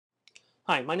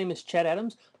Hi, my name is Chad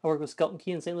Adams. I work with Skelton Key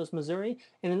in St. Louis, Missouri.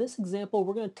 And in this example,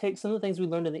 we're going to take some of the things we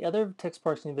learned in the other text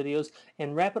parsing videos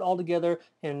and wrap it all together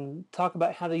and talk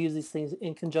about how to use these things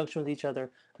in conjunction with each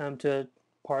other to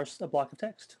parse a block of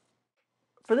text.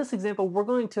 For this example, we're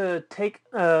going to take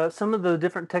some of the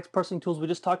different text parsing tools we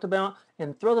just talked about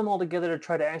and throw them all together to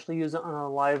try to actually use it on a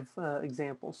live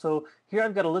example. So here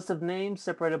I've got a list of names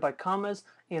separated by commas,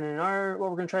 and in what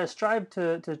we're going to try to strive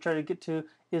to try to get to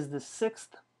is the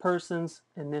sixth person's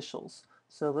initials.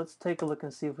 So let's take a look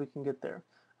and see if we can get there.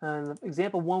 And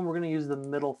example one, we're going to use the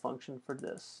middle function for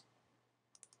this.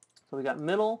 So we got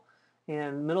middle,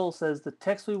 and middle says the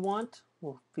text we want.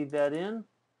 We'll feed that in.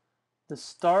 The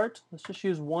start, let's just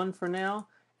use 1 for now.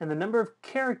 And the number of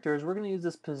characters, we're going to use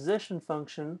this position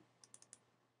function.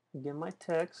 Again, my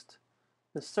text.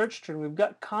 The search string, we've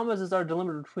got commas as our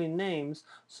delimiter between names,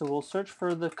 so we'll search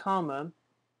for the comma.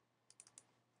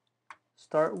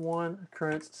 Start 1,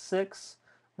 occurrence 6.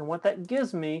 And what that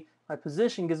gives me, my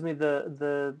position gives me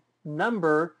the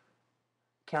number,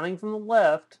 counting from the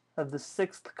left, of the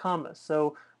sixth comma.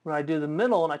 So when I do the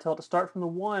middle and I tell it to start from the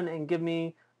 1 and give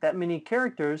me that many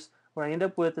characters, what I end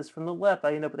up with is from the left,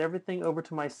 I end up with everything over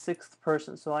to my sixth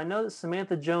person. So I know that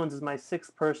Samantha Jones is my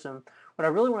sixth person. What I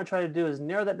really want to try to do is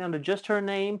narrow that down to just her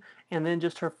name and then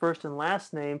just her first and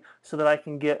last name so that I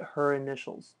can get her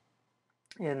initials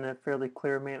in a fairly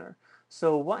clear manner.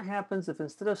 So what happens if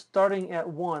instead of starting at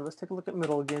 1, let's take a look at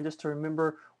middle again just to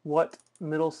remember what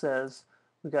middle says.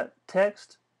 We got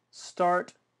text,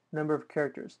 start, number of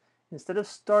characters. Instead of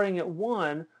starting at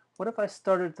 1, what if I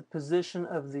started at the position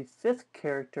of the fifth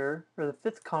character, or the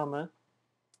fifth comma?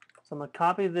 So I'm going to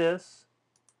copy this,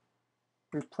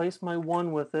 replace my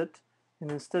 1 with it,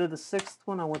 and instead of the sixth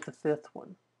one, I want the fifth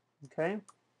one. Okay?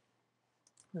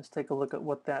 Let's take a look at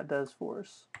what that does for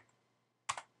us.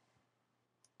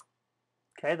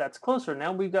 Okay, that's closer.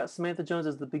 Now we've got Samantha Jones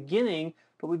as the beginning,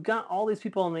 but we've got all these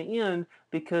people on the end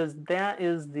because that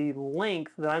is the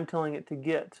length that I'm telling it to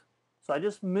get. So I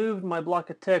just moved my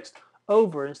block of text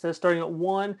over. Instead of starting at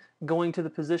 1, going to the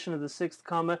position of the sixth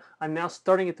comma, I'm now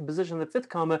starting at the position of the fifth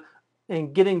comma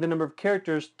and getting the number of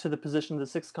characters to the position of the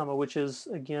sixth comma, which is,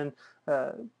 again,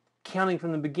 counting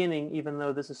from the beginning, even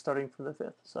though this is starting from the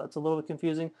fifth. So it's a little bit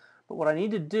confusing. But what I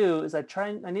need to do is I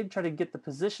need to try to get the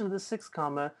position of the sixth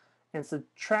comma and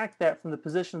subtract that from the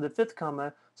position of the fifth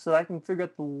comma so that I can figure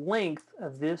out the length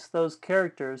of those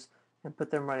characters and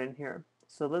put them right in here.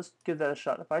 So let's give that a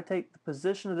shot. If I take the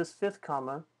position of this fifth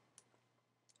comma,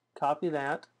 copy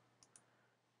that,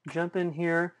 jump in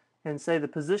here and say the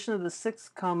position of the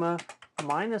sixth comma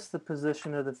minus the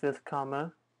position of the fifth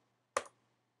comma,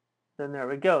 then there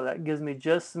we go. That gives me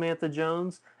just Samantha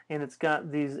Jones, and it's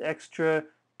got these extra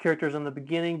characters on the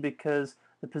beginning because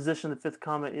the position of the fifth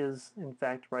comma is in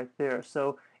fact right there.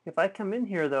 So if I come in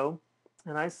here though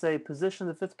and I say position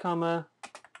of the fifth comma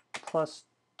plus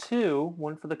 2,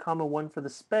 1 for the comma, 1 for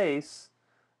the space,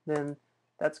 then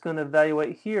that's going to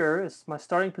evaluate here. My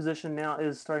starting position now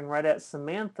is starting right at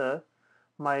Samantha.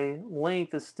 My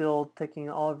length is still taking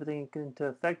everything into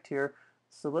effect here.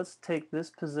 So let's take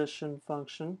this position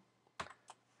function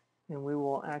and we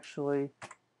will actually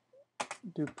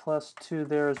do plus 2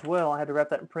 there as well. I had to wrap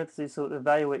that in parentheses so it would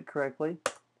evaluate correctly.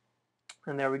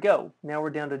 And there we go. Now we're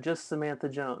down to just Samantha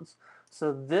Jones.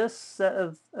 So this set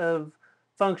of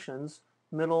functions,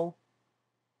 middle,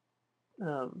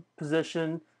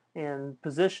 position, and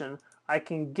position, I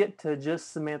can get to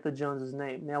just Samantha Jones's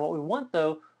name. Now what we want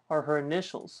though are her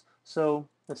initials. So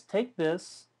let's take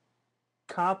this,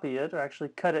 copy it, or actually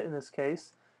cut it in this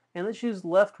case, and let's use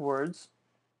leftwards.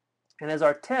 And as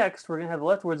our text, we're going to have the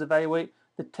leftwards evaluate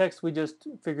the text we just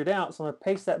figured out. So I'm going to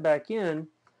paste that back in,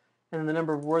 and the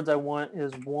number of words I want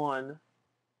is 1.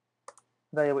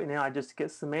 Evaluate now, I just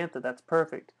get Samantha. That's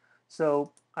perfect.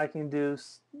 So I can do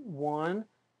 1,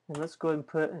 and let's go ahead and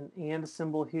put an and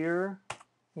symbol here,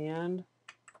 and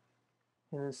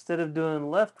instead of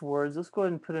doing leftwards, let's go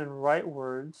ahead and put in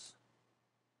rightwards.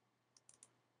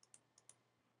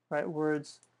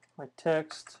 Rightwards, my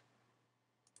text,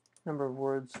 number of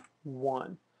words,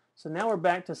 1. So now we're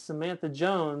back to Samantha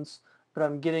Jones, but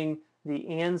I'm getting the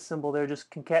and symbol there,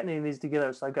 just concatenating these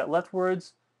together. So I've got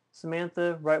leftwards,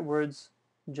 Samantha, rightwards,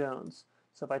 Jones.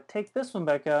 So if I take this one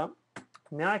back out,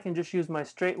 now I can just use my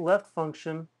straight left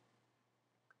function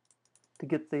to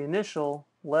get the initial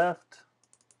left,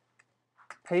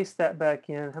 paste that back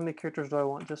in. How many characters do I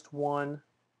want? Just 1.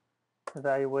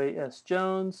 Evaluate S.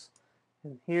 Jones.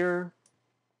 And here,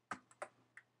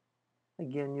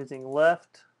 again using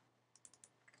left,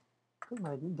 put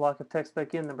my block of text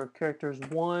back in, number of characters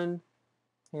 1,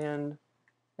 and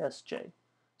SJ.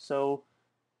 So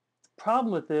the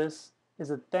problem with this is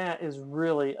that that is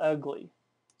really ugly.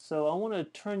 So I want to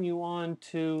turn you on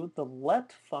to the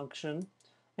let function.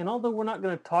 And although we're not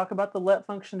going to talk about the let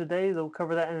function today, we'll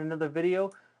cover that in another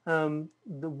video. One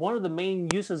of the main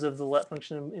uses of the let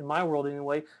function, in my world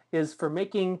anyway, is for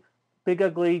making big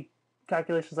ugly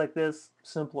calculations like this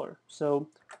simpler. So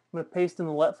I'm going to paste in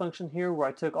the let function here where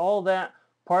I took all that,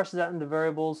 parsed it out into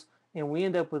variables, and we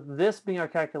end up with this being our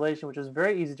calculation, which is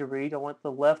very easy to read. I want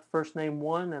the left first name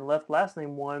 1 and left last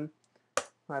name 1.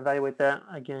 When I evaluate that,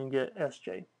 I again get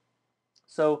SJ.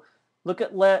 So look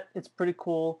at let, it's pretty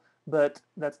cool, but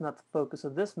that's not the focus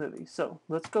of this movie. So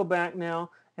let's go back now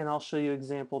and I'll show you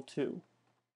example 2.